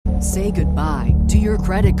Say goodbye to your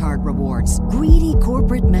credit card rewards. Greedy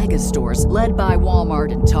corporate mega stores, led by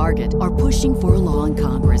Walmart and Target, are pushing for a law in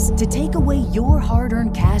Congress to take away your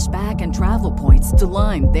hard-earned cash back and travel points to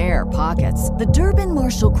line their pockets. The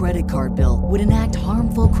Durbin-Marshall credit card bill would enact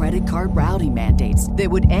harmful credit card routing mandates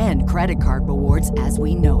that would end credit card rewards as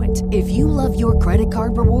we know it. If you love your credit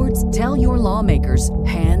card rewards, tell your lawmakers,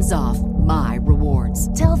 hands off my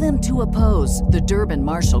rewards. Tell them to oppose the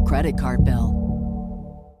Durbin-Marshall credit card bill.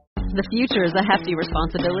 The future is a hefty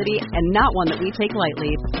responsibility and not one that we take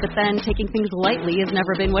lightly. But then taking things lightly has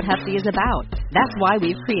never been what Hefty is about. That's why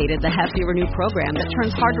we've created the Hefty Renew program that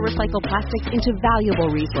turns hard-to-recycle plastics into valuable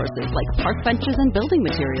resources like park benches and building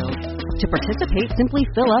materials. To participate, simply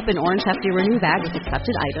fill up an orange Hefty Renew bag with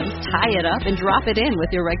accepted items, tie it up, and drop it in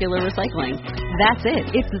with your regular recycling. That's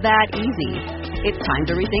it. It's that easy. It's time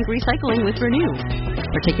to rethink recycling with Renew.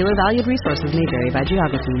 Particular valued resources may vary by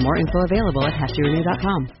geography. More info available at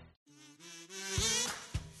heftyrenew.com.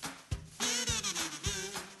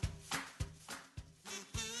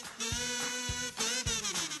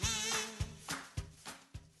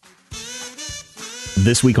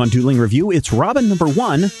 This week on Dueling Review, it's Robin number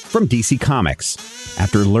 1 from DC Comics.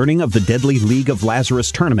 After learning of the deadly League of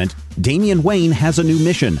Lazarus tournament, Damian Wayne has a new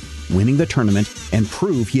mission, winning the tournament and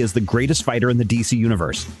prove he is the greatest fighter in the DC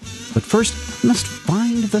universe. But first, he must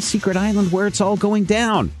find the secret island where it's all going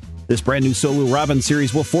down. This brand new solo Robin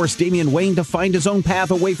series will force Damian Wayne to find his own path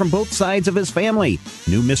away from both sides of his family.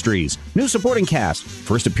 New mysteries, new supporting cast,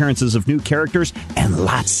 first appearances of new characters, and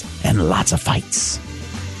lots of fights.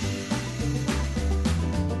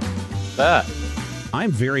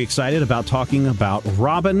 I'm very excited about talking about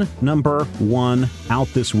Robin number 1 out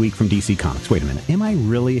this week from DC Comics. Wait a minute. Am I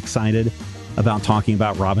really excited about talking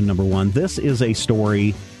about Robin number 1? This is a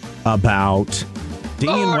story about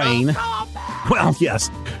Damian Wayne. Well,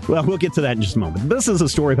 yes. Well, we'll get to that in just a moment. This is a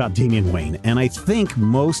story about Damian Wayne, and I think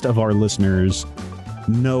most of our listeners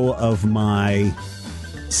know of my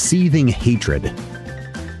seething hatred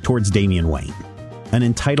towards Damian Wayne, an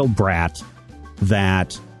entitled brat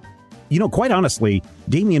that... You know, quite honestly,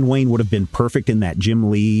 Damian Wayne would have been perfect in that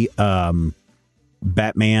Jim Lee Batman,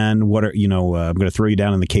 I'm going to throw you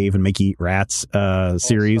down in the cave and make you eat rats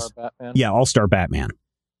series. All-Star Batman? Yeah, All-Star Batman.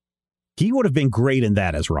 He would have been great in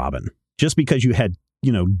that as Robin, just because you had,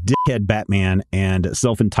 dickhead Batman and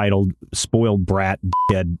self-entitled, spoiled brat,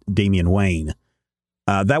 dickhead Damian Wayne.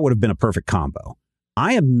 That would have been a perfect combo.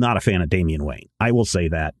 I am not a fan of Damian Wayne. I will say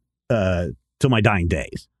that till my dying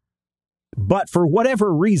days. But for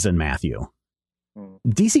whatever reason, Matthew,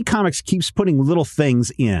 DC Comics keeps putting little things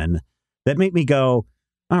in that make me go,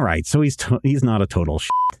 all right, so he's not a total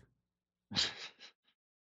shit.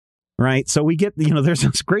 Right? So we get, there's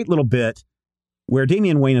this great little bit where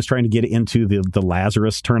Damian Wayne is trying to get into the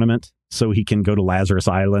Lazarus tournament so he can go to Lazarus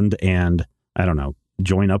Island and, I don't know,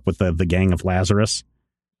 join up with the gang of Lazarus.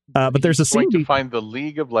 But there's a scene... He's going to find the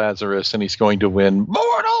League of Lazarus and he's going to win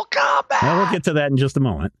Mortal Kombat! Well, we'll get to that in just a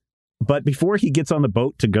moment. But before he gets on the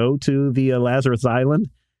boat to go to the Lazarus Island,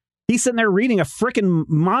 he's sitting there reading a frickin'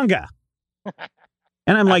 manga.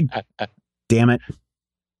 And I'm like, damn it.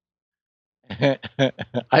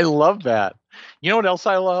 I love that. You know what else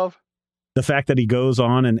I love? The fact that he goes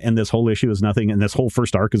on and this whole issue is nothing, and this whole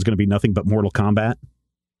first arc is going to be nothing but Mortal Kombat.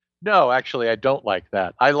 No, actually, I don't like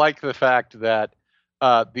that. I like the fact that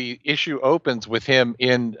the issue opens with him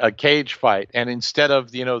in a cage fight. And instead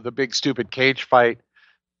of, the big stupid cage fight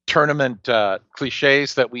tournament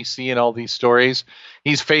cliches that we see in all these stories,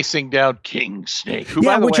 he's facing down King Snake, who,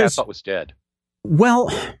 by the way, I thought was dead. Well,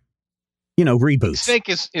 reboots. Snake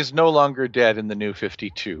is no longer dead in the new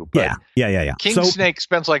 52. But Yeah. King Snake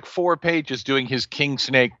spends like 4 pages doing his King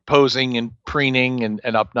Snake posing and preening and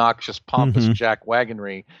obnoxious, pompous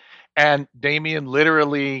jackwagonry. And Damian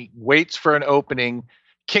literally waits for an opening,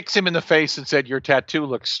 kicks him in the face and said, "Your tattoo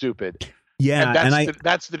looks stupid." Yeah, and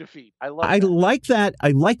that's the defeat. I like that. I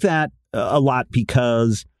like that a lot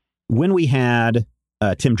because when we had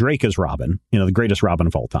Tim Drake as Robin, the greatest Robin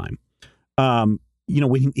of all time,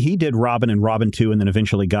 when he did Robin and Robin 2 and then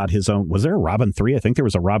eventually got his own, was there a Robin 3? I think there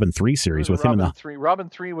was a Robin 3 series with him and the Robin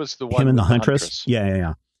 3 was the one him and with the Huntress.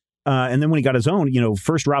 Yeah. And then when he got his own,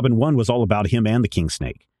 first Robin 1 was all about him and the King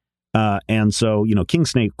Snake. And so, King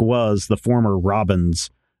Snake was the former Robin's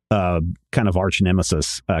kind of arch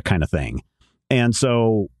nemesis kind of thing. And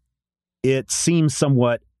so it seems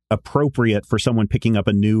somewhat appropriate for someone picking up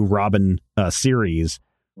a new Robin series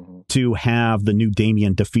to have the new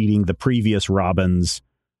Damian defeating the previous Robin's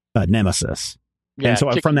nemesis. Yeah, and so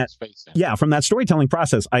from that storytelling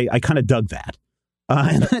process, I kind of dug that.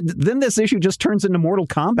 And then this issue just turns into Mortal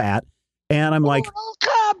Kombat. And I'm like, Mortal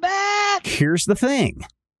Kombat! Here's the thing.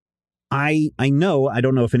 I know, I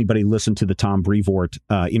don't know if anybody listened to the Tom Brevoort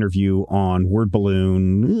interview on Word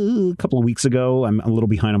Balloon a couple of weeks ago. I'm a little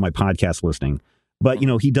behind on my podcast listening. But,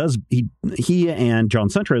 he and John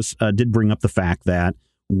Suntress did bring up the fact that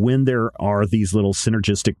when there are these little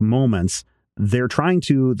synergistic moments,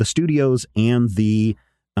 the studios and the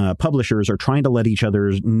publishers are trying to let each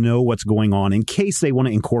other know what's going on in case they want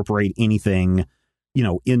to incorporate anything,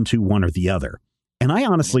 into one or the other. And I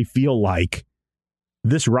honestly feel like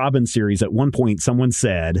this Robin series, at one point, someone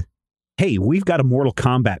said, hey, we've got a Mortal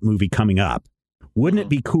Kombat movie coming up. Wouldn't it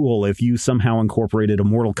be cool if you somehow incorporated a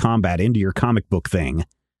Mortal Kombat into your comic book thing?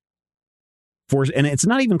 And it's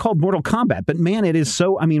not even called Mortal Kombat, but man, it is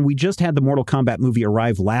so. I mean, we just had the Mortal Kombat movie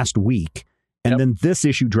arrive last week, and then this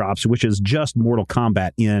issue drops, which is just Mortal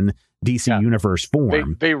Kombat in DC Universe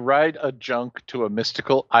form. They ride a junk to a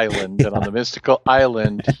mystical island, and on the mystical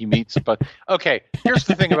island, he meets. But okay, here's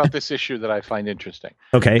the thing about this issue that I find interesting.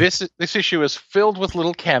 Okay, this issue is filled with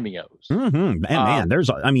little cameos. And man,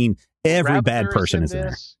 every Raptor's bad person is in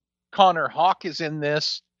there. Connor Hawke is in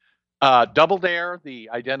this. Double Dare, the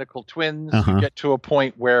identical twins. You get to a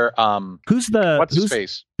point where who's his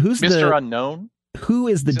face? Who's Mr. Unknown? Who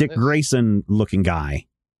is the Dick Grayson looking guy?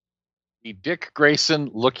 The Dick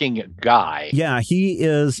Grayson looking guy. Yeah, he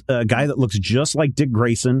is a guy that looks just like Dick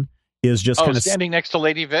Grayson. Is just kind of standing next to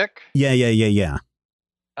Lady Vic. Yeah.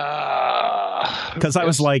 Because I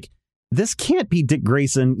was like, this can't be Dick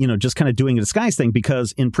Grayson, just kind of doing a disguise thing,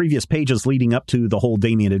 because in previous pages leading up to the whole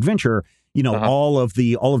Damian adventure, all of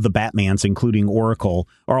the Batmans, including Oracle,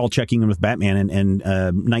 are all checking in with Batman, and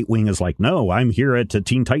Nightwing is like, no, I'm here at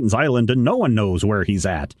Teen Titans Island, and no one knows where he's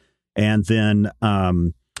at. And then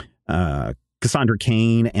Cassandra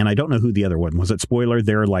Cain, and I don't know who the other one was. It spoiler?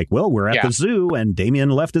 They're like, well, we're at the zoo, and Damian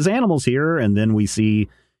left his animals here, and then we see,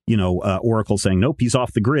 Oracle saying, nope, he's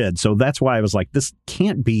off the grid. So that's why I was like, this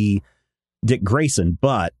can't be Dick Grayson,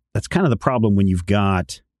 but that's kind of the problem when you've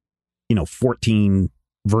got, 14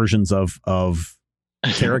 versions of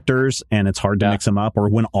characters, and it's hard to mix them up, or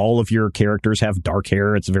when all of your characters have dark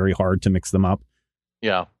hair, it's very hard to mix them up.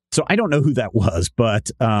 Yeah. So I don't know who that was, but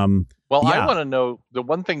I want to know, the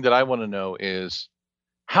one thing that I want to know is,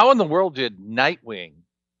 how in the world did Nightwing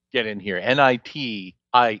get in here? Nittie.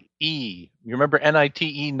 You remember Nite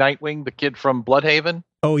Nightwing, the kid from Bloodhaven?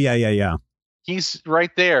 Oh yeah. He's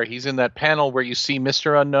right there. He's in that panel where you see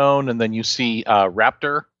Mr. Unknown, and then you see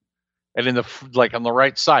Raptor, and in the on the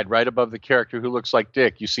right side, right above the character who looks like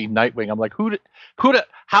Dick, you see Nightwing. I'm like, what?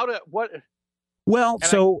 Well,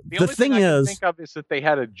 so the thing is, think of is that they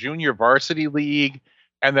had a junior varsity league,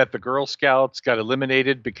 and that the Girl Scouts got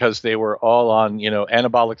eliminated because they were all on,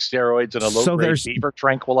 anabolic steroids and a low-grade fever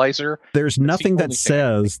tranquilizer. There's nothing that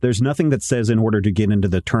says in order to get into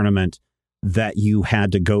the tournament that you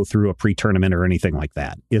had to go through a pre-tournament or anything like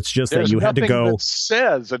that. It's just that you had to go. That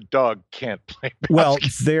says a dog can't play basketball. Well,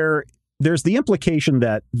 there's the implication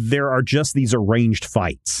that there are just these arranged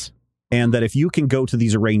fights, and that if you can go to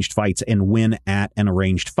these arranged fights and win at an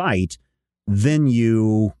arranged fight, then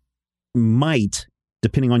you might,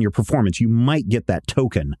 depending on your performance, you might get that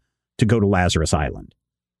token to go to Lazarus Island.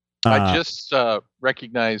 I just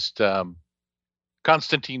recognized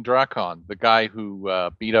Konstantin Drakon, the guy who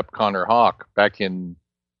beat up Connor Hawke back in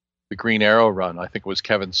the Green Arrow run. I think it was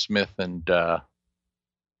Kevin Smith and Bill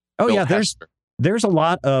Hester. There's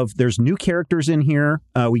there's new characters in here.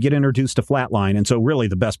 We get introduced to Flatline, and so really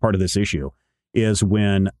the best part of this issue is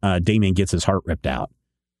when Damian gets his heart ripped out.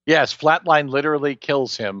 Yes, Flatline literally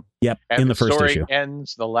kills him. Yep, and in the first issue.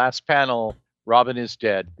 Ends, the last panel, Robin is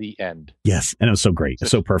dead, the end. Yes, and it was so great. It's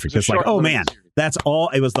so perfect. It's like, oh man, that's all.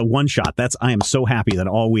 It was the one shot. I am so happy that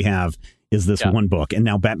all we have is this one book, and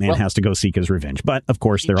now Batman has to go seek his revenge. But of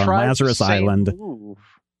course, they're on Lazarus Island. Move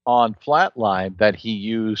on Flatline that he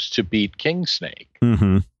used to beat King Snake,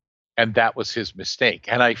 and that was his mistake.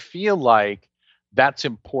 And I feel like that's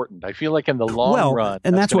important. I feel like in the long run,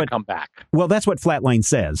 and that's what come back. Well, that's what Flatline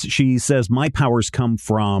says. She says, my powers come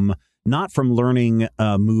from not from learning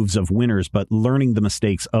moves of winners, but learning the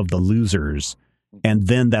mistakes of the losers. And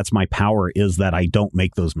then that's my power, is that I don't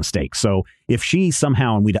make those mistakes. So if she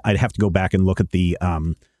somehow, and I'd have to go back and look at the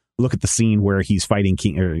scene where he's fighting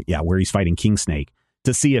King Snake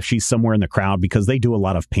to see if she's somewhere in the crowd, because they do a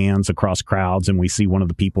lot of pans across crowds, and we see one of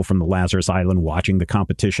the people from the Lazarus Island watching the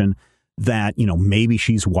competition. That, maybe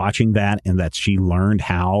she's watching that, and that she learned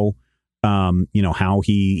how how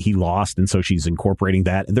he lost, and so she's incorporating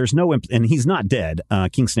that. There's no, and he's not dead.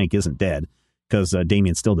 King Snake isn't dead, because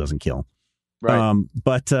Damian still doesn't kill. Right.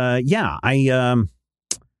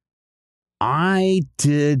 I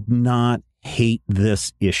did not hate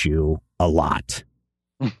this issue a lot.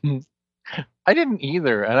 I didn't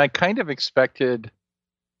either, and I kind of expected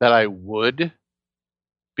that I would,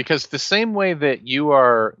 because the same way that you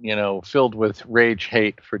are, filled with rage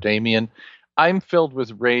hate for Damien, I'm filled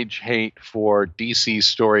with rage hate for DC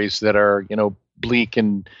stories that are, bleak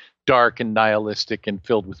and dark and nihilistic and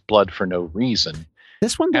filled with blood for no reason.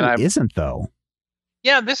 This one And I'm isn't, though.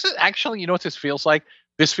 Yeah, this is actually, you know what this feels like?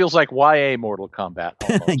 This feels like YA Mortal Kombat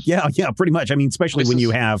almost. yeah, pretty much. I mean, especially when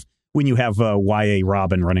you have YA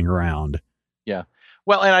Robin running around. Yeah.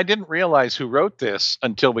 Well, and I didn't realize who wrote this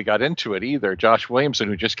until we got into it either. Josh Williamson,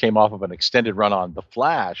 who just came off of an extended run on The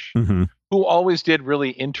Flash, who always did really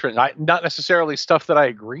interesting, not necessarily stuff that I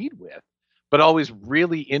agreed with, but always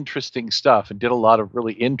really interesting stuff, and did a lot of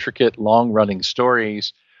really intricate, long-running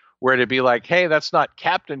stories where it'd be like, hey, that's not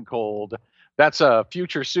Captain Cold. That's a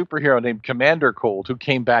future superhero named Commander Cold who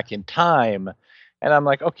came back in time. And I'm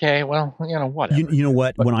like, okay, well, whatever. You know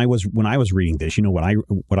what? But when I was reading this, you know what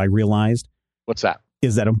I realized? What's that?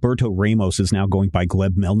 Is that Umberto Ramos is now going by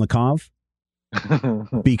Gleb Melnikov.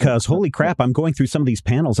 Because holy crap, I'm going through some of these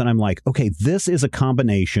panels and I'm like, okay, this is a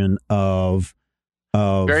combination of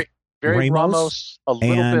very Ramos, a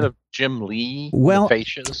little bit of Jim Lee, well, the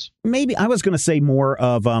faces. Maybe I was going to say more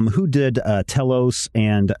of who did Telos,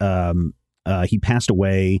 and he passed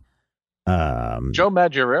away. Joe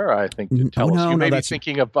Madureira, I think, did Telos. You may be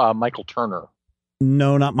thinking of Michael Turner.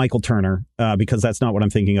 No, not Michael Turner, because that's not what I'm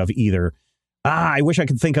thinking of either. I wish I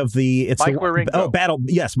could think of Mike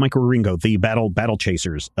Wieringo. Mike Wieringo, the Battle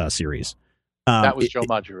Chasers series. That was Joe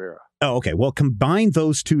Madureira. Oh, okay. Well, combine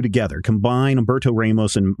those two together. Combine Umberto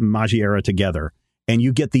Ramos and Madureira together, and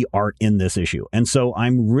you get the art in this issue. And so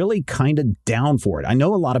I'm really kind of down for it. I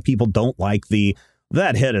know a lot of people don't like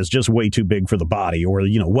that head is just way too big for the body, or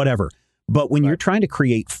whatever. But when you're trying to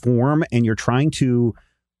create form and you're trying to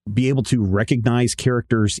be able to recognize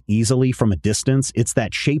characters easily from a distance, it's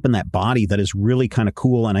that shape and that body that is really kind of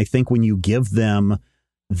cool. And I think when you give them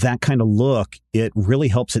that kind of look, it really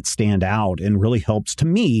helps it stand out and really helps, to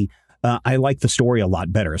me, I like the story a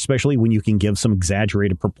lot better, especially when you can give some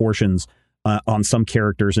exaggerated proportions on some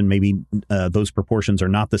characters, and maybe those proportions are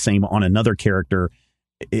not the same on another character.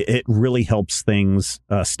 It really helps things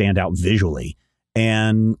stand out visually.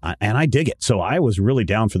 And I dig it. So I was really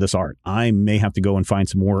down for this art. I may have to go and find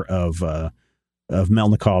some more of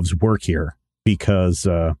Melnikov's work here, because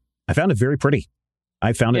I found it very pretty.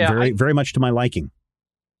 I found it very much to my liking.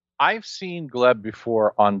 I've seen Gleb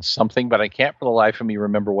before on something, but I can't for the life of me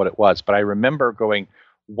remember what it was. But I remember going,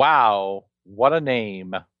 wow, what a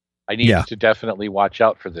name. I needed to definitely watch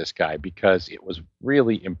out for this guy, because it was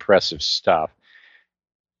really impressive stuff.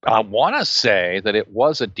 I want to say that it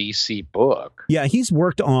was a DC book. Yeah, he's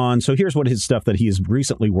worked on, so here's what his stuff that he has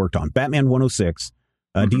recently worked on. Batman 106,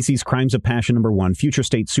 DC's Crimes of Passion #1, Future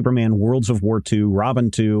State Superman, Worlds of War 2,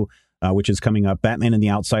 Robin 2, which is coming up, Batman and the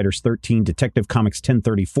Outsiders 13, Detective Comics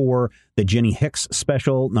 1034, the Jenny Hicks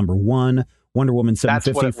special #1, Wonder Woman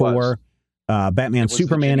 754, Batman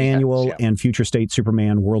Superman Annual, and Future State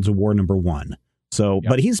Superman, Worlds of War #1. So,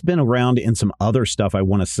 but he's been around in some other stuff, I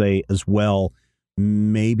want to say, as well.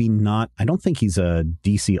 Maybe not. I don't think he's a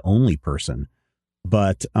DC only person,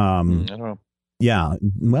 but I don't know. Yeah,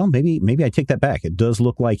 well, maybe I take that back. It does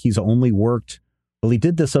look like he's only worked. Well, he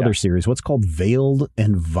did this other series. What's called Veiled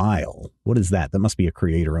and Vile? What is that? That must be a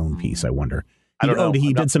creator-owned piece. I wonder. I don't know.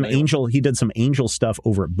 He did some Angel. He did some Angel stuff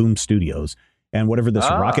over at Boom Studios, and whatever this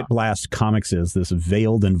Rocket Blast Comics is, this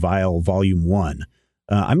Veiled and Vile Volume 1.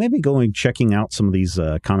 I may be checking out some of these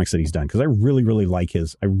comics that he's done, because I really, really like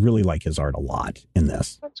his. I really like his art a lot in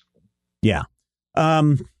this. That's cool. Yeah.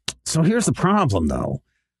 So here's the problem, though.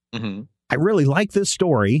 Mm-hmm. I really like this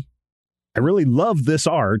story. I really love this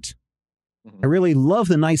art. I really love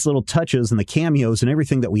the nice little touches and the cameos and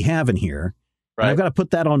everything that we have in here. Right. And I've got to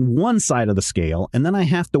put that on one side of the scale, and then I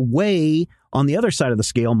have to weigh on the other side of the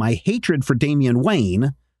scale my hatred for Damian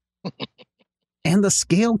Wayne. And the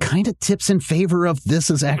scale kind of tips in favor of this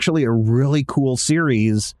is actually a really cool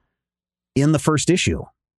series in the first issue.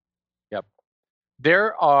 Yep.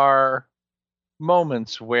 There are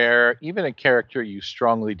moments where even a character you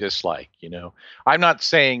strongly dislike, I'm not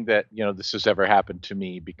saying that, this has ever happened to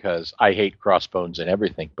me, because I hate Crossbones and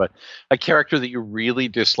everything, but a character that you really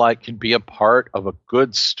dislike can be a part of a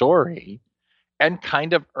good story and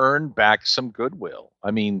kind of earn back some goodwill. I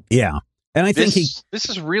mean, yeah. And I think this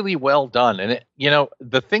is really well done. And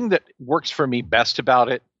the thing that works for me best about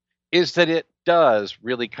it is that it does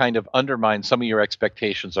really kind of undermine some of your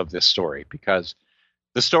expectations of this story, because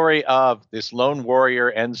the story of this lone warrior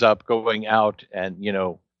ends up going out and,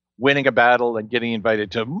 winning a battle and getting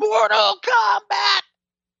invited to Mortal Kombat.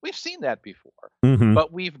 We've seen that before, Mm-hmm.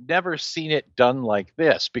 but we've never seen it done like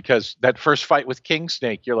this, because that first fight with King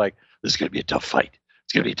Snake, you're like, this is going to be a tough fight.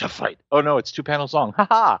 It's going to be a tough fight. Oh, no, it's 2 panels long. Ha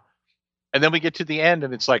ha. And then we get to the end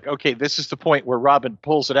and it's like, okay, this is the point where Robin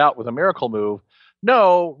pulls it out with a miracle move.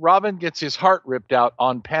 No, Robin gets his heart ripped out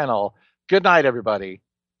on panel. Good night, everybody.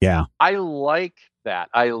 Yeah. I like that.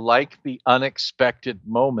 I like the unexpected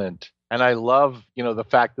moment. And I love, the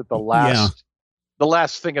fact that the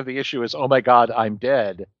last thing of the issue is, oh my God, I'm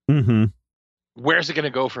dead. Mm-hmm. Where's it going to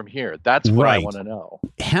go from here? That's what I want to know.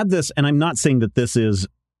 Had this, and I'm not saying that this is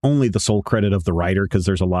only the sole credit of the writer, because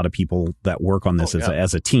there's a lot of people that work on this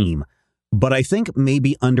as a team. But I think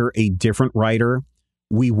maybe under a different writer,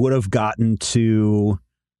 we would have gotten to,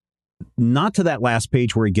 not to that last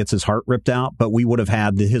page where he gets his heart ripped out, but we would have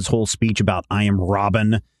had his whole speech about I am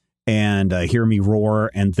Robin and hear me roar.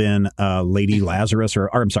 And then Lady Lazarus, or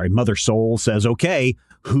I'm sorry, Mother Soul says, okay,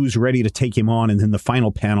 who's ready to take him on? And then the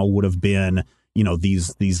final panel would have been,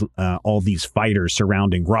 these all these fighters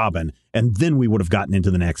surrounding Robin. And then we would have gotten into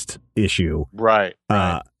the next issue. Right.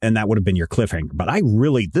 And that would have been your cliffhanger. But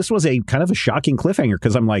this was a kind of a shocking cliffhanger,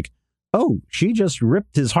 because I'm like, oh, she just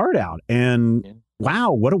ripped his heart out. And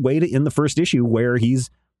wow, what a way to end the first issue, where he's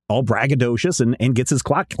all braggadocious and gets his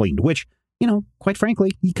clock cleaned, which, quite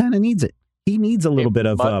frankly, he kind of needs it. He needs a little bit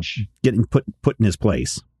of getting put in his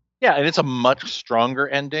place. Yeah, and it's a much stronger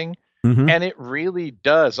ending. Mm-hmm. And it really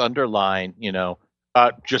does underline,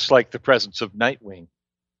 just like the presence of Nightwing,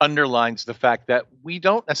 underlines the fact that we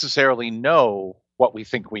don't necessarily know what we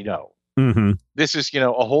think we know. Mm-hmm. This is,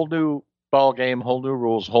 a whole new ball game, whole new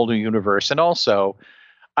rules, whole new universe. And also,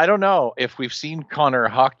 I don't know if we've seen Connor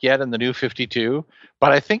Hawk yet in the New 52,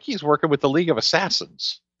 but I think he's working with the League of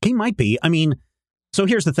Assassins. He might be. I mean, so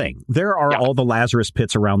here's the thing. There are all the Lazarus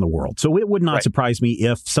pits around the world. So it would not surprise me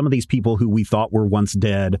if some of these people who we thought were once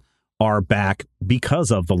dead are back because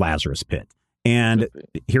of the Lazarus pit. And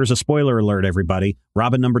here's a spoiler alert, everybody.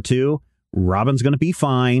 Robin number 2, Robin's going to be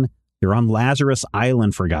fine. They're on Lazarus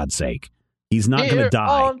Island, for God's sake. He's not going to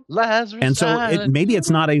die. And so maybe it's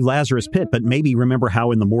not a Lazarus pit, but maybe remember how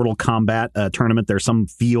in the Mortal Kombat tournament, there's some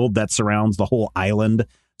field that surrounds the whole island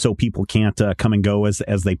so people can't come and go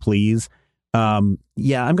as they please. I'm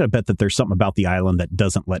going to bet that there's something about the island that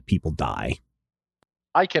doesn't let people die.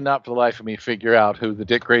 I cannot for the life of me figure out who the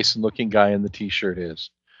Dick Grayson looking guy in the T-shirt is.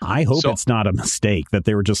 I hope it's not a mistake that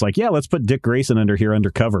they were just like, yeah, let's put Dick Grayson under here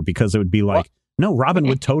undercover, because it would be like, no, Robin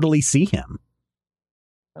would totally see him.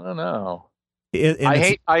 I don't know.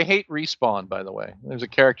 I hate Respawn, by the way. There's a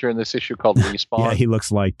character in this issue called Respawn. Yeah, he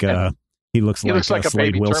looks like a Slade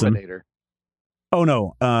baby Wilson. Terminator. Oh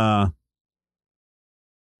no,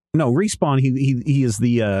 no, Respawn. He is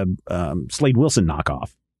the Slade Wilson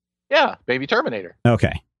knockoff. Yeah, baby Terminator.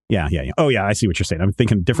 Okay. Yeah. Oh, yeah, I see what you're saying. I'm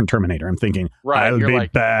thinking different Terminator. I'm thinking, I'll be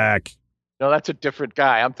back. No, that's a different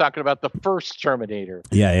guy. I'm talking about the first Terminator.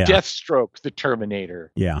 Yeah. Deathstroke, the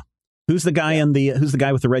Terminator. Yeah. Who's the guy who's the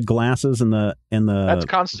guy with the red glasses and the That's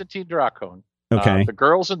Constantine Dracon. Okay. The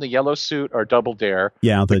girls in the yellow suit are Double Dare.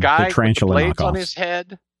 Yeah, the guy the tarantula with the blades knockoff on his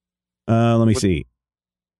head. Let me see.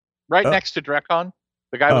 Right next to Dracon.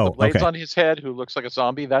 The guy with the blades on his head who looks like a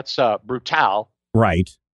zombie, that's Brutal. Right.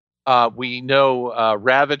 We know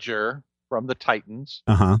Ravager from the Titans.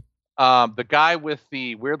 Uh-huh. The guy with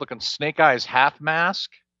the weird-looking snake eyes half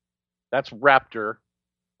mask, that's Raptor.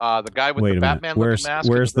 The guy with the Batman-looking mask.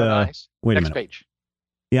 Where's the eyes. Wait a next minute. page?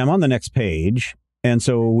 Yeah, I'm on the next page, and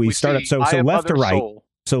so we start up. So left to right. Soul.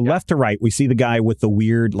 So left to right, we see the guy with the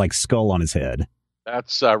weird skull on his head.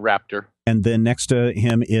 That's Raptor. And then next to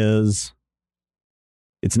him is.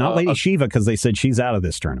 It's not Lady Shiva, because they said she's out of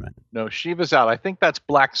this tournament. No, Shiva's out. I think that's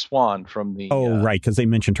Black Swan from the... right, because they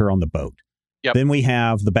mentioned her on the boat. Yep. Then we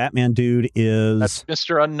have the Batman dude is... That's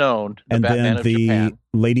Mr. Unknown, and Batman then of the Japan.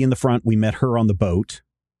 Lady in the front, we met her on the boat.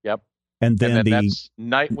 Yep. And then that's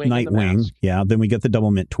Nightwing. Yeah, then we get the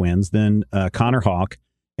Double Mint twins, then Connor Hawk,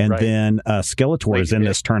 and then Skeletor is in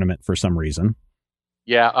this tournament for some reason.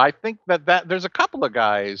 Yeah, I think that there's a couple of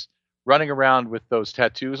guys running around with those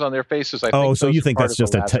tattoos on their faces. So you think that's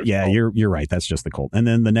just you're right. That's just the cult. And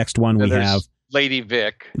then the next one we have Lady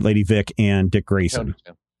Vic, and Dick Grayson.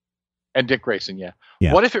 And Dick Grayson, yeah.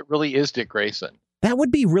 Yeah. What if it really is Dick Grayson? That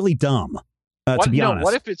would be really dumb. To be honest.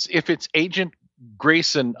 What if it's Agent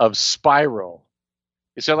Grayson of Spiral?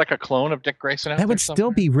 Is there like a clone of Dick Grayson out there? That would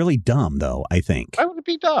still be really dumb, though, I think. Why would it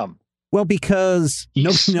be dumb? Well, because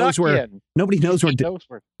nobody knows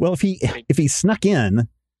where. Well, if he snuck in,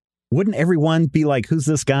 wouldn't everyone be like, "Who's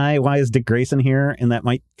this guy? Why is Dick Grayson here?" And that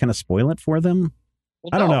might kind of spoil it for them.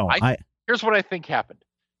 I don't know. Here's what I think happened.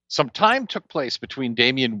 some time took place between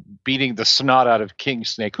Damian beating the snot out of King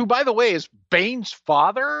Snake, who, by the way, is Bane's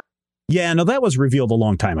father. Yeah, no, that was revealed a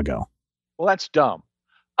long time ago. Well, that's dumb.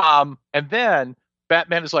 And then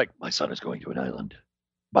Batman is like, my son is going to an island.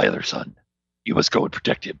 My other son. You must go and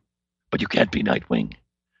protect him. But you can't be Nightwing.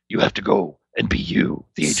 You have to go and be you,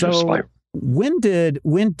 the Agent of Spider. When did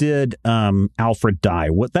Alfred die?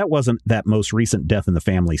 That wasn't that most recent Death in the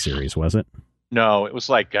Family series, was it? No, it was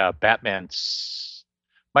like Batman's.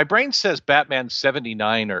 My brain says Batman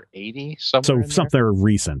 79 or 80 somewhere. So something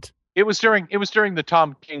recent. It was during the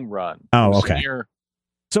Tom King run. Oh, okay.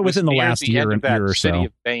 So within the last year or so. City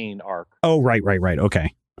of Bane arc. Oh, right.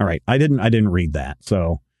 Okay. All right. I didn't read that.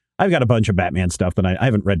 So I've got a bunch of Batman stuff, but I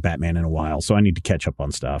haven't read Batman in a while, so I need to catch up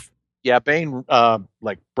on stuff. Yeah, Bane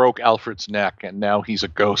broke Alfred's neck, and now he's a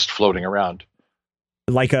ghost floating around.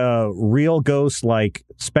 Like a real ghost, like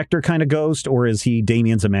Spectre kind of ghost, or is he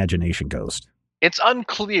Damian's imagination ghost? It's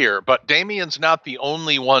unclear, but Damian's not the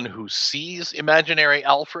only one who sees imaginary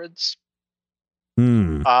Alfreds.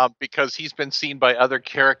 Because he's been seen by other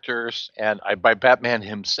characters and by Batman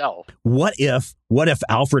himself. What if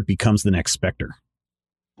Alfred becomes the next Spectre?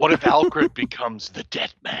 What if Alfred becomes the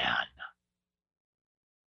Dead Man?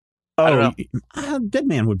 Oh, Dead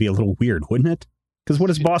Man would be a little weird, wouldn't it? Because what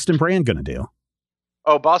is Boston Brand going to do?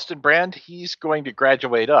 Oh, Boston Brand, he's going to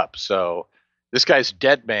graduate up. So this guy's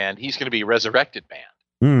Dead Man. He's going to be Resurrected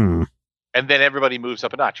Man. And then everybody moves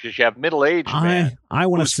up a notch because you have middle-aged man. I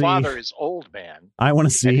want to see. His father is old man. I want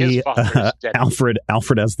to see Alfred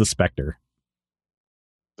as the Spectre.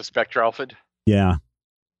 The Spectre Alfred? Yeah.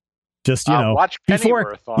 Just, watch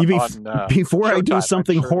Pennyworth before I do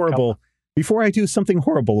something horrible. Before I do something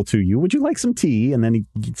horrible to you, would you like some tea? And then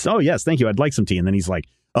oh, yes, thank you. I'd like some tea. And then he's like,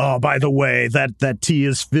 oh, by the way, that tea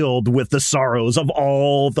is filled with the sorrows of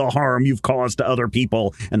all the harm you've caused to other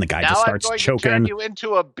people. And the guy just starts choking. I'm going to turn you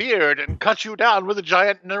into a beard and cut you down with a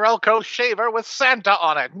giant Norelco shaver with Santa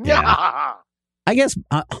on it. Yeah. I guess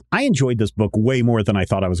I enjoyed this book way more than I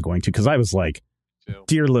thought I was going to, because I was like,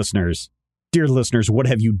 dear listeners, what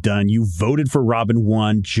have you done? You voted for Robin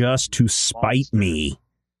 1 just to spite me.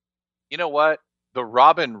 You know what? The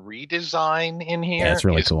Robin redesign in here it's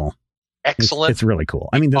really cool. Excellent. It's really cool.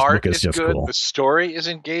 I mean, this book is just good. Cool. The story is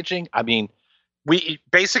engaging. I mean,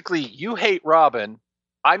 you hate Robin.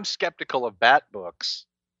 I'm skeptical of Bat books.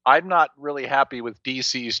 I'm not really happy with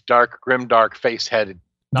DC's grimdark face-headed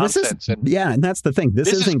nonsense. And that's the thing.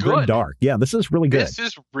 This isn't grimdark. Yeah, this is really good. This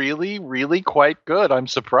is really, really quite good. I'm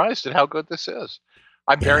surprised at how good this is.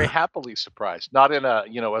 I'm very happily surprised. Not in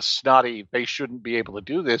a snotty, they shouldn't be able to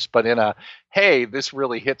do this, but in a, hey, this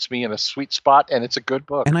really hits me in a sweet spot, and it's a good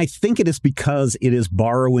book. And I think it is because it is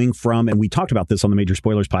borrowing from, and we talked about this on the Major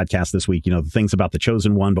Spoilers podcast this week, the things about the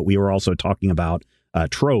Chosen One, but we were also talking about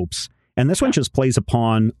tropes. And this one just plays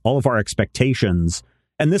upon all of our expectations.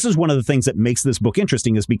 And this is one of the things that makes this book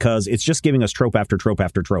interesting, is because it's just giving us trope after trope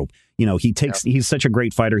after trope. He's such a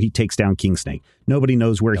great fighter. He takes down King Snake. Nobody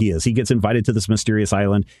knows where he is. He gets invited to this mysterious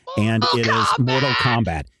island, and it is Mortal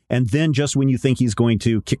Kombat. And then just when you think he's going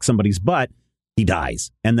to kick somebody's butt, he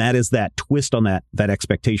dies. And that is that twist on that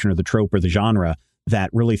expectation or the trope or the genre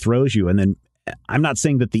that really throws you. And then I'm not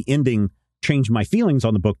saying that the ending changed my feelings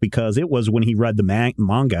on the book, because it was when he read the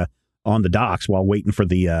manga on the docks while waiting for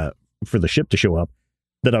the ship to show up,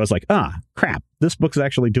 that I was like, crap, this book's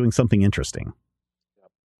actually doing something interesting.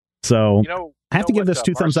 So I have to give this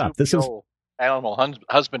 2 thumbs up. This is animal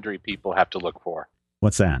husbandry people have to look for.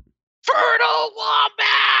 What's that? Fertile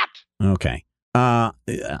wombat. Okay.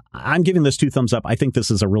 I'm giving this 2 thumbs up. I think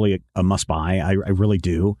this is a must buy. I really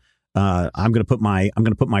do. I'm going to put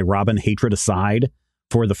my Robin hatred aside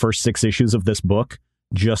for the first 6 issues of this book,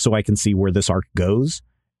 just so I can see where this arc goes.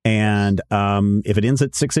 And if it ends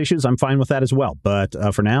at 6 issues, I'm fine with that as well. But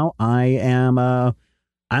for now, I'm a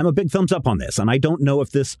big thumbs up on this. And I don't know if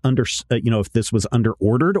this if this was under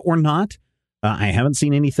ordered or not. I haven't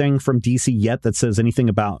seen anything from DC yet that says anything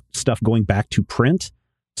about stuff going back to print.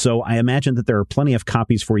 So I imagine that there are plenty of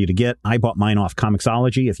copies for you to get. I bought mine off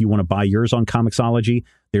Comixology. If you want to buy yours on Comixology,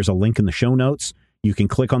 there's a link in the show notes. You can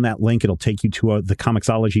click on that link. It'll take you to the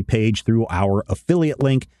Comixology page through our affiliate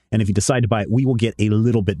link. And if you decide to buy it, we will get a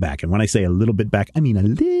little bit back. And when I say a little bit back, I mean a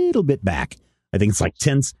little bit back. I think it's like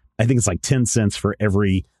 10 cents for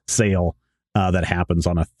every sale that happens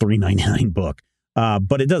on a $3.99 book.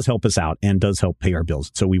 But it does help us out and does help pay our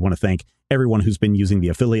bills. So we want to thank everyone who's been using the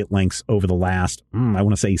affiliate links over the last, I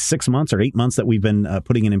want to say 6 months or 8 months that we've been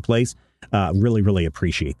putting it in place. Really, really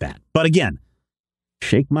appreciate that. But again,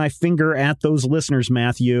 shake my finger at those listeners,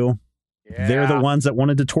 Matthew. Yeah. They're the ones that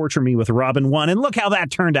wanted to torture me with Robin 1. And look how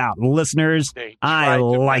that turned out, listeners. I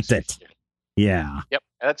liked it. Yeah. Yep.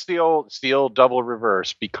 That's it's the old double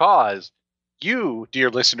reverse, because you, dear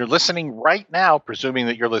listener, listening right now, presuming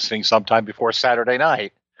that you're listening sometime before Saturday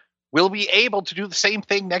night, will be able to do the same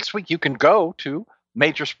thing next week. You can go to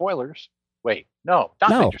Major Spoilers. Wait, no,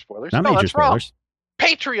 not Major Spoilers. Not no, Major that's Spoilers. wrong.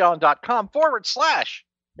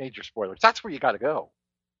 Patreon.com/Major Spoilers. That's where you got to go.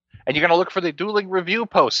 And you're going to look for the Dueling review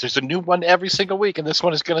post. There's a new one every single week. And this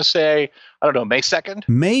one is going to say, I don't know, May 2nd?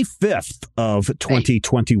 May 5th of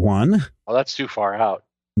 2021. Oh, that's too far out.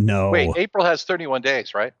 No. Wait, April has 31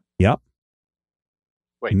 days, right? Yep.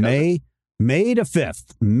 Wait, May the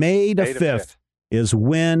 5th. May the 5th is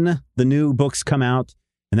when the new books come out.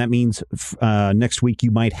 And that means next week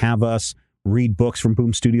you might have us read books from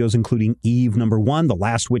Boom Studios, including Eve #1, The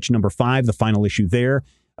Last Witch #5, the final issue there.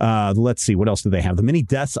 Let's see, what else do they have? The Many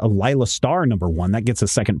Deaths of Lila Starr #1. That gets a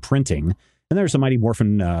second printing. And there's a Mighty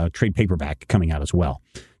Morphin trade paperback coming out as well.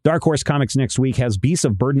 Dark Horse Comics next week has Beasts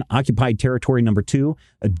of Burden Occupied Territory #2,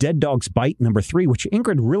 A Dead Dog's Bite #3, which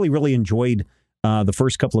Ingrid really, really enjoyed the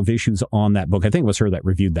first couple of issues on that book. I think it was her that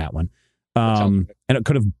reviewed that one. And it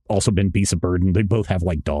could have also been Beasts of Burden. They both have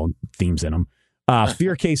like dog themes in them.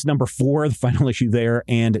 Fear Case #4, the final issue there,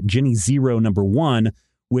 and Jenny Zero #1,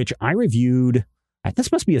 which I reviewed.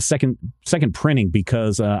 This must be a second printing,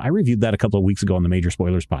 because I reviewed that a couple of weeks ago on the Major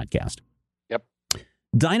Spoilers podcast. Yep.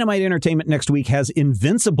 Dynamite Entertainment next week has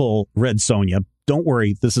Invincible Red Sonja. Don't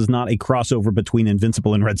worry, this is not a crossover between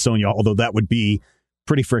Invincible and Red Sonja, although that would be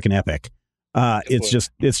pretty freaking epic. It's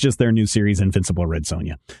just their new series, Invincible Red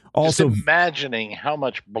Sonja. Also, just imagining how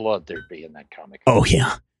much blood there'd be in that comic. Oh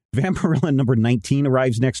yeah. Vampirella #19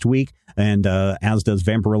 arrives next week, and as does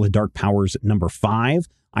Vampirella Dark Powers #5.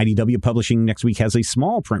 IDW Publishing next week has a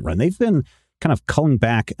small print run. They've been kind of culling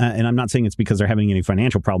back, and I'm not saying it's because they're having any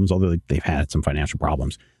financial problems, although they've had some financial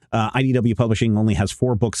problems. IDW Publishing only has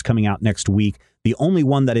 4 books coming out next week. The only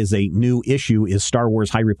one that is a new issue is Star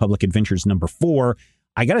Wars High Republic Adventures #4.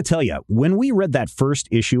 I got to tell you, when we read that first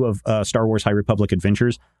issue of Star Wars High Republic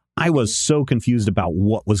Adventures, I was so confused about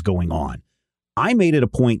what was going on. I made it a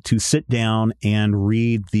point to sit down and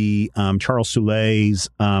read the Charles Soule's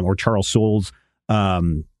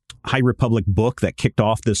High Republic book that kicked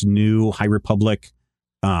off this new High Republic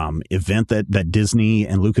event that Disney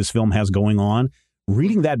and Lucasfilm has going on.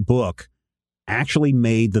 Reading that book actually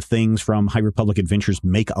made the things from High Republic Adventures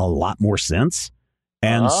make a lot more sense.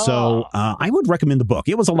 And so I would recommend the book.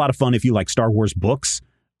 It was a lot of fun if you like Star Wars books.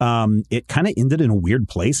 It kind of ended in a weird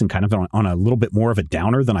place and kind of on a little bit more of a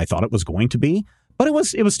downer than I thought it was going to be. But it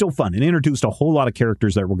was still fun and introduced a whole lot of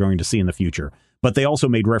characters that we're going to see in the future. But they also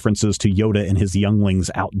made references to Yoda and his younglings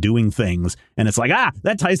out doing things. And it's like,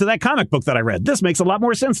 that ties to that comic book that I read. This makes a lot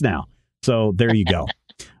more sense now. So there you go.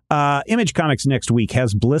 Image Comics next week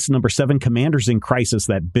has Bliss #7, Commanders in Crisis,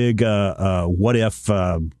 that big what if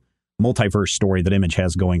multiverse story that Image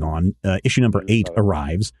has going on. Issue #8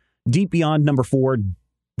 arrives. Deep Beyond #4,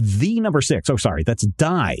 The #6. Oh, sorry, that's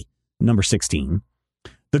Die #16.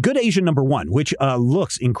 The Good Asian #1, which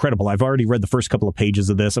looks incredible. I've already read the first couple of pages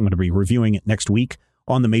of this. I'm going to be reviewing it next week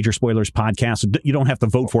on the Major Spoilers podcast. You don't have to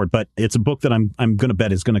vote for it, but it's a book that I'm going to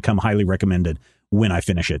bet is going to come highly recommended when I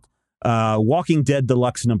finish it. Walking Dead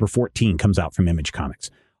Deluxe #14 comes out from Image Comics.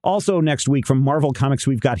 Also next week from Marvel Comics,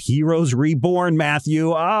 we've got Heroes Reborn,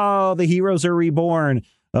 Matthew. Oh, the heroes are reborn.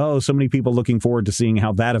 Oh, so many people looking forward to seeing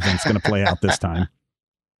how that event's going to play out this time.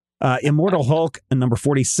 Immortal Hulk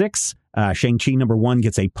 #46. Shang-Chi #1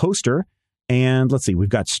 gets a poster. And let's see, we've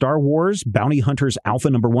got Star Wars Bounty Hunters Alpha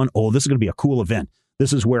 #1. Oh, this is going to be a cool event.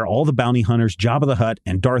 This is where all the bounty hunters, Jabba the Hutt,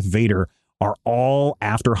 and Darth Vader are all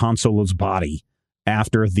after Han Solo's body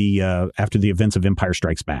after the events of Empire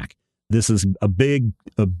Strikes Back. This is a big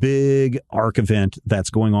arc event that's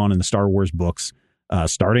going on in the Star Wars books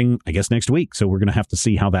starting, I guess, next week. So we're going to have to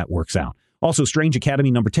see how that works out. Also, Strange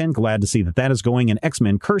Academy #10, glad to see that is going. And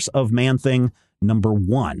X-Men Curse of Man-Thing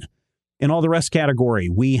 #1. In all the rest category,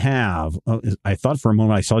 we have, I thought for a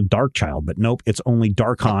moment I saw Darkchild, but nope, it's only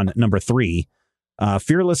Darkon #3.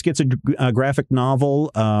 Fearless gets a graphic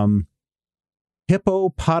novel.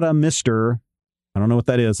 Hippopotamister, I don't know what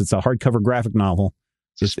that is. It's a hardcover graphic novel.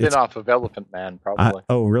 It's a spin-off of Elephant Man, probably.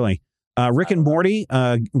 Oh, really? Rick and Morty,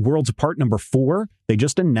 Worlds Apart #4. They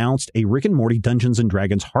just announced a Rick and Morty Dungeons &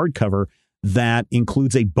 Dragons hardcover that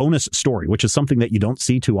includes a bonus story, which is something that you don't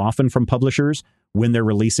see too often from publishers when they're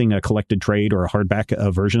releasing a collected trade or a hardback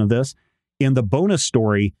version of this. In the bonus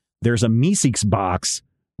story, there's a Meeseeks box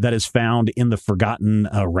that is found in the Forgotten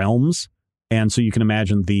Realms. And so you can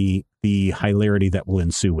imagine the hilarity that will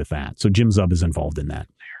ensue with that. So Jim Zub is involved in that.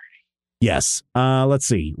 Yes. Let's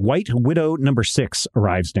see. White Widow #6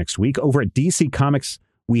 arrives next week. Over at DC Comics,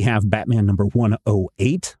 We have Batman number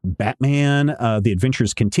 108, Batman, The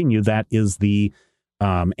Adventures Continue. That is the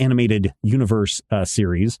animated universe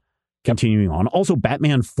series continuing on. Also,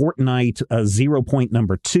 Batman Fortnite 0 Point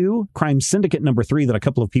number 2, Crime Syndicate number 3 that a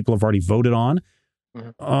couple of people have already voted on.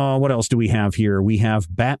 What else do we have here? We have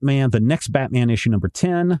Batman, the next Batman issue number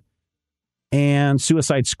 10, and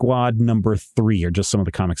Suicide Squad number 3 are just some of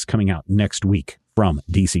the comics coming out next week from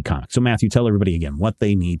DC Comics. So, Matthew, tell everybody again what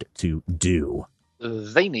they need to do.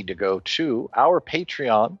 They need to go to our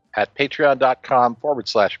Patreon at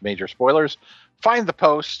patreon.com/major spoilers. Find the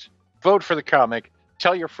post, vote for the comic,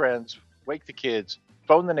 tell your friends, wake the kids,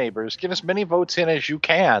 phone the neighbors, get as many votes in as you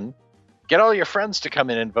can. Get all your friends to come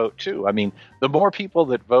in and vote too. I mean, the more people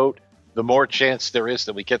that vote, the more chance there is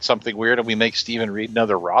that we get something weird and we make Steven read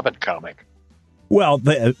another Robin comic. Well,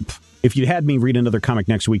 if you had me read another comic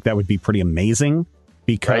next week, that would be pretty amazing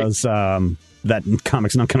because that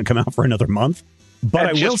comic's not going to come out for another month. But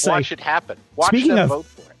I will say, watch it happen. Watch them vote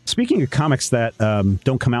for it. Speaking of comics that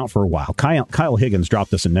don't come out for a while, Kyle Higgins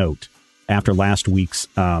dropped us a note after last week's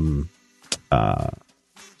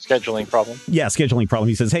scheduling problem. Yeah, scheduling problem.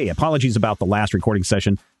 He says, "Hey, apologies about the last recording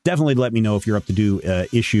session. Definitely let me know if you're up to do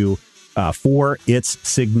issue 4. It's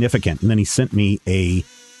significant." And then he sent me a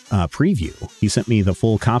preview. He sent me the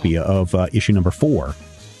full copy of issue number 4,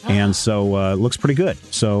 and so it looks pretty good.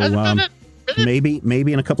 So. Maybe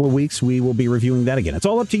in a couple of weeks, we will be reviewing that again. It's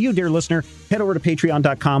all up to you, dear listener. Head over to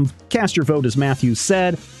patreon.com, cast your vote, as Matthew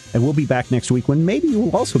said, and we'll be back next week when maybe you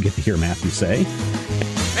will also get to hear Matthew say,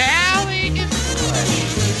 Valley is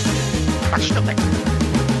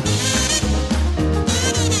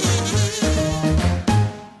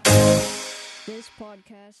This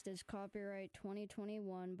podcast is copyright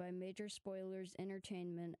 2021 by Major Spoilers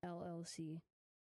Entertainment, LLC.